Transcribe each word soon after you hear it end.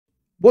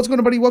What's going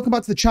on, everybody? Welcome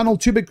back to the channel.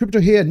 2Bit Crypto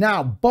here.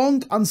 Now,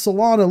 Bonk and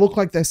Solana look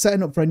like they're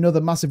setting up for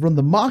another massive run.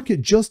 The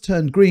market just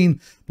turned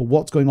green, but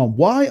what's going on?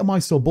 Why am I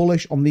so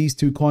bullish on these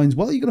two coins?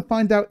 Well, you're going to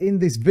find out in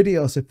this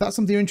video. So if that's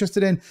something you're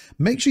interested in,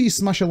 make sure you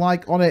smash a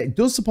like on it. It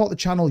does support the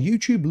channel.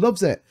 YouTube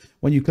loves it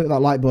when you click that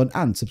like button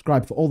and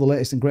subscribe for all the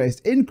latest and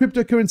greatest in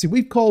cryptocurrency.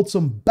 We've called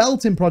some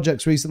belting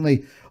projects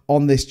recently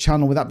on this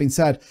channel. With that being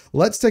said,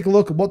 let's take a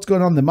look at what's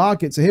going on in the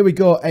market. So here we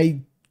go.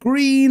 A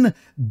green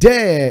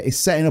day is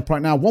setting up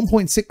right now.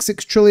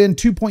 1.66 trillion,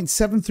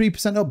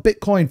 2.73% up.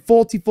 Bitcoin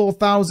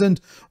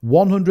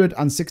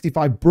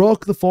 44,165,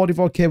 broke the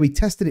 44k. We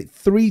tested it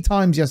 3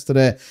 times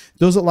yesterday.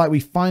 Does look like we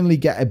finally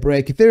get a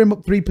break. Ethereum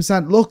up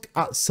 3%. Look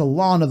at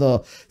Solana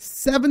though,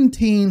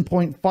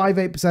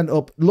 17.58%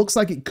 up. Looks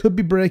like it could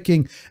be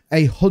breaking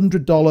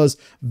 $100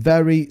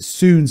 very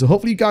soon. So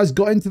hopefully you guys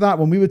got into that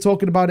when we were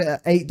talking about it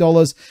at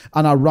 $8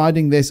 and are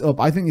riding this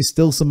up. I think there's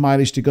still some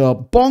mileage to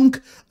go.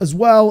 Bonk as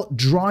well,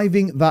 driving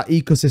that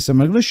ecosystem. I'm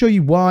going to show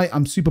you why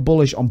I'm super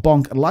bullish on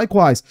Bonk, and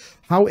likewise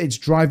how it's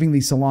driving the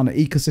Solana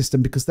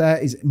ecosystem, because there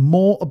is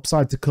more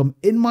upside to come,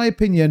 in my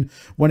opinion,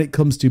 when it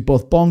comes to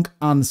both Bonk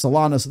and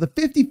Solana. So the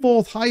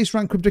 54th highest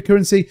ranked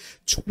cryptocurrency,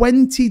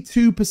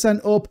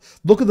 22% up.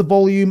 Look at the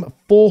volume,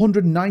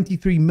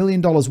 $493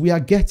 million. We are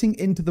getting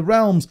into the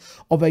realms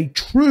of a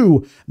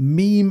true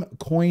meme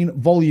coin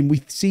volume.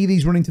 We see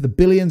these running to the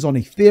billions on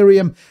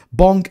Ethereum.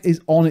 Bonk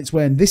is on its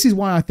way, and this is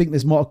why I think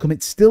there's more to come.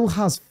 It still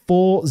has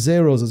 4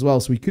 zeros as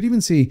well, so we could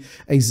even see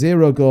a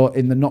zero go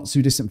in the not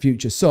too distant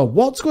future. So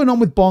what's going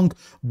on with Bonk?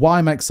 Why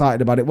am I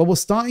excited about it? Well, we're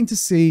starting to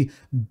see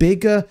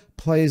bigger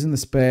players in the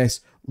space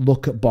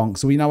look at Bonk.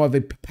 So we now have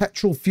a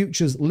perpetual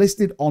futures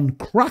listed on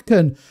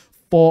Kraken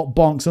for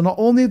Bonk. So not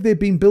only have they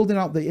been building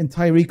out the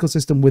entire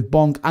ecosystem with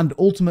Bonk, and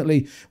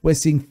ultimately we're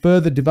seeing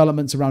further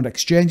developments around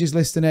exchanges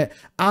listing it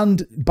and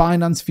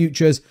Binance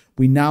futures,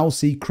 we now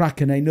see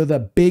Kraken, another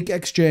big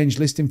exchange,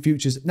 listing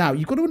futures. Now,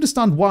 you've got to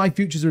understand why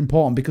futures are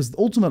important, because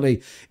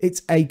ultimately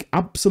it's an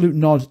absolute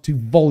nod to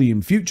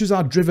volume. Futures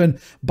are driven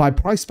by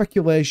price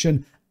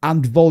speculation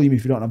and volume.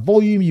 If you don't have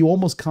volume, you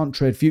almost can't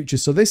trade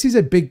futures. So this is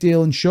a big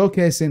deal in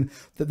showcasing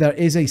that there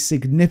is a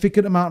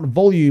significant amount of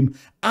volume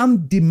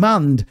and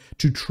demand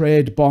to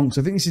trade Bonk.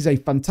 So I think this is a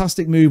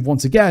fantastic move.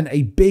 Once again,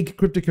 a big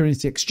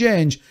cryptocurrency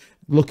exchange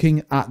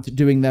looking at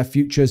doing their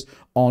futures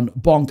on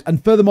Bonk.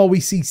 And furthermore, we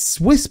see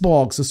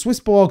Swissborg. So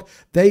Swissborg,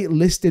 they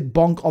listed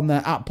Bonk on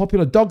their app.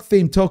 Popular dog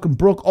themed token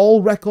broke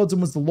all records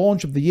and was the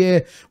launch of the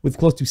year with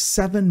close to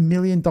 $7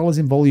 million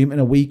in volume in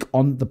a week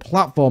on the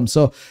platform.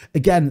 So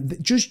again,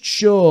 it just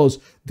shows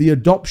the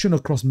adoption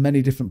across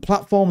many different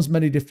platforms,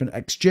 many different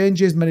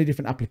exchanges, many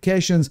different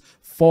applications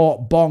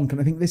for Bonk.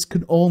 And I think this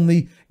can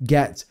only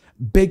get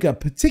bigger,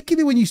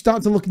 particularly when you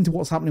start to look into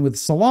what's happening with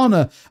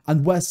Solana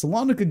and where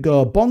Solana could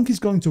go. Bonk is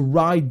going to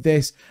ride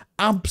this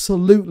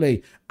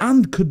absolutely,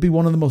 and could be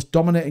one of the most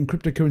dominating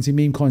cryptocurrency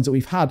meme coins that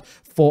we've had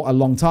for a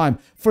long time.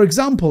 For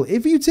example,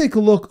 if you take a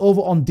look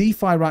over on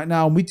DeFi right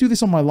now, and we do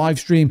this on my live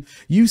stream,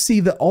 you see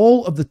that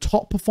all of the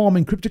top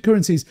performing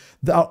cryptocurrencies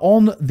that are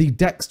on the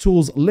DEX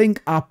Tools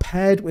link are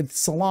paired with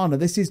Solana.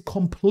 This is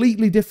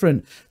completely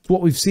different to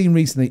what we've seen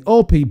recently.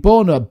 OP,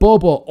 Bono,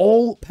 Bobo,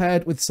 all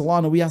paired with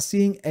Solana. We are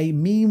seeing a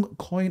meme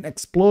coin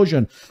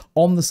explosion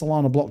on the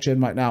Solana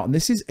blockchain right now, and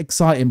this is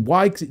exciting.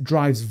 Why? Because it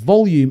drives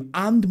volume,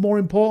 and more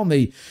importantly,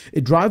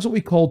 it drives what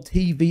we call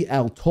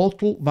TVL,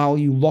 total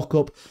value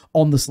lockup,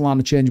 on the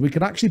Solana chain. We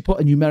can actually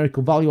put a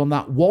numerical value on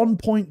that.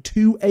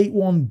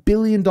 $1.281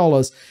 billion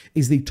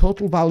is the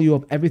total value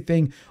of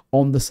everything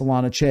on the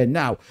Solana chain.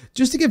 Now,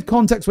 just to give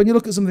context, when you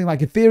look at something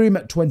like Ethereum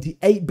at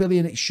 28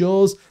 billion, it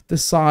shows the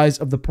size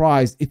of the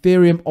prize.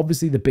 Ethereum,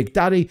 obviously the big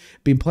daddy,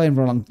 been playing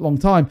for a long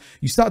time.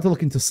 You start to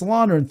look into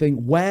Solana and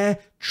think, where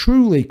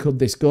truly could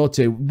this go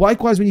to?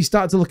 Likewise, when you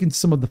start to look into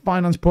some of the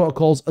finance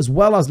protocols, as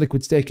well as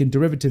liquid staking,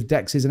 derivative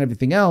dexes and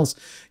everything else,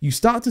 you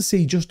start to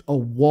see just a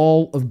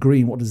wall of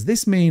green. What does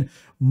this mean?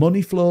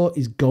 Money flow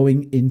is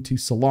going into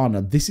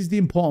Solana. This is the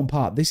important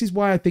part. This is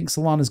why I think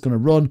Solana is going to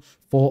run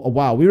for a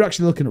while. We were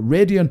actually looking at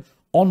Radian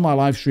on my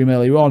live stream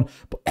earlier on,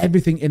 but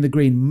everything in the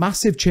green.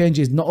 Massive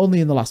changes, not only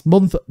in the last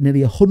month,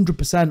 nearly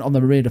 100% on the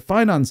Marina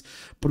Finance,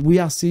 but we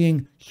are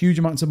seeing huge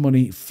amounts of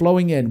money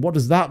flowing in. What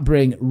does that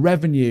bring?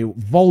 Revenue,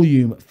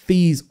 volume,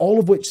 fees, all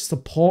of which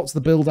supports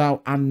the build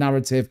out and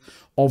narrative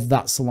of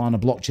that Solana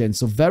blockchain.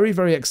 So very,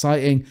 very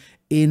exciting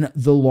in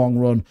the long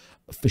run,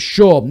 for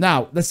sure.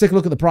 Now, let's take a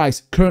look at the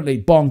price.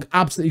 Currently, Bonk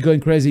absolutely going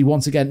crazy.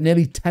 Once again,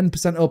 nearly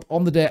 10% up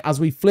on the day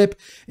as we flip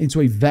into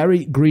a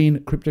very green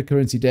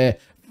cryptocurrency day.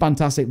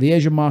 Fantastic. The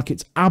Asian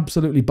markets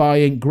absolutely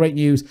buying. Great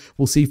news.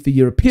 We'll see if the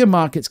European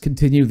markets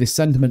continue this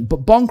sentiment.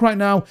 But Bonk right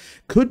now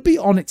could be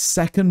on its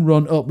second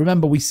run up.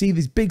 Remember, we see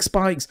these big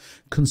spikes,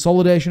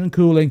 consolidation and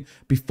cooling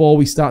before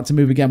we start to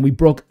move again. We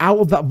broke out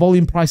of that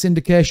volume price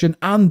indication,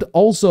 and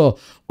also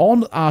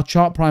on our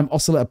Chart Prime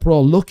Oscillator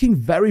Pro, looking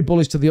very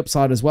bullish to the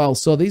upside as well.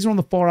 So these are on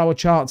the 4-hour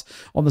charts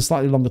on the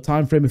slightly longer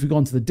time frame. If we go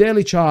onto the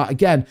daily chart,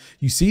 again,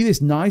 you see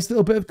this nice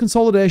little bit of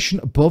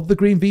consolidation above the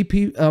green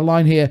VP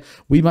line here.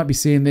 We might be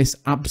seeing this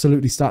absolutely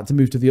absolutely start to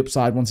move to the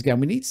upside once again.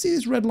 We need to see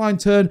this red line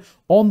turn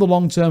on the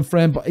long-term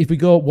frame, but if we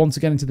go once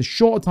again into the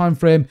shorter time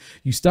frame,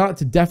 you start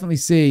to definitely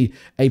see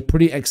a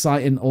pretty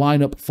exciting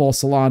lineup for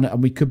Solana,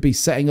 and we could be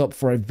setting up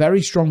for a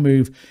very strong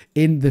move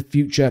in the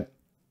future.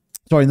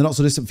 Sorry, in the not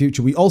so distant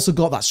future. We also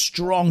got that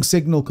strong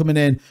signal coming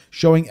in,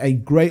 showing a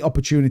great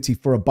opportunity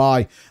for a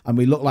buy, and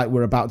we look like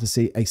we're about to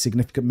see a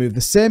significant move.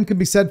 The same can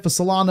be said for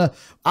Solana.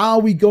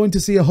 Are we going to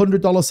see $100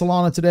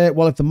 Solana today?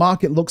 Well, if the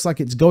market looks like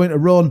it's going to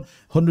run,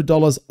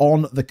 $100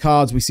 on the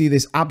cards. We see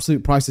this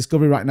absolute price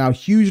discovery right now,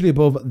 hugely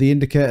above the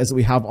indicators that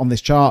we have on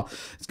this chart.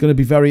 It's going to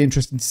be very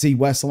interesting to see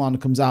where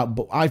Solana comes out,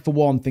 but I, for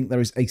one, think there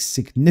is a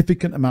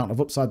significant amount of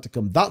upside to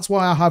come. That's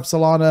why I have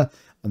Solana,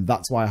 and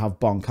that's why I have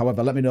Bonk.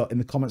 However, let me know in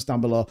the comments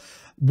down below.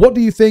 What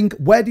do you think?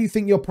 Where do you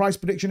think your price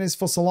prediction is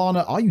for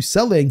Solana? Are you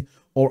selling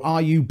or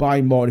are you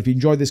buying more? And if you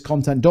enjoyed this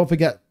content, don't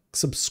forget,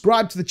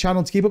 subscribe to the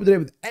channel to keep up to date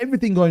with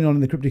everything going on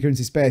in the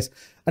cryptocurrency space.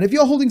 And if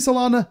you're holding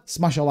Solana,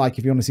 smash a like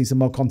if you want to see some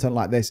more content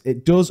like this.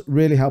 It does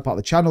really help out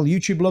the channel.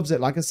 YouTube loves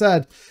it, like I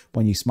said,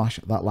 when you smash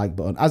that like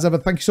button. As ever,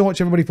 thank you so much,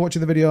 everybody, for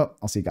watching the video.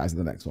 I'll see you guys in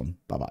the next one.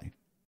 Bye-bye.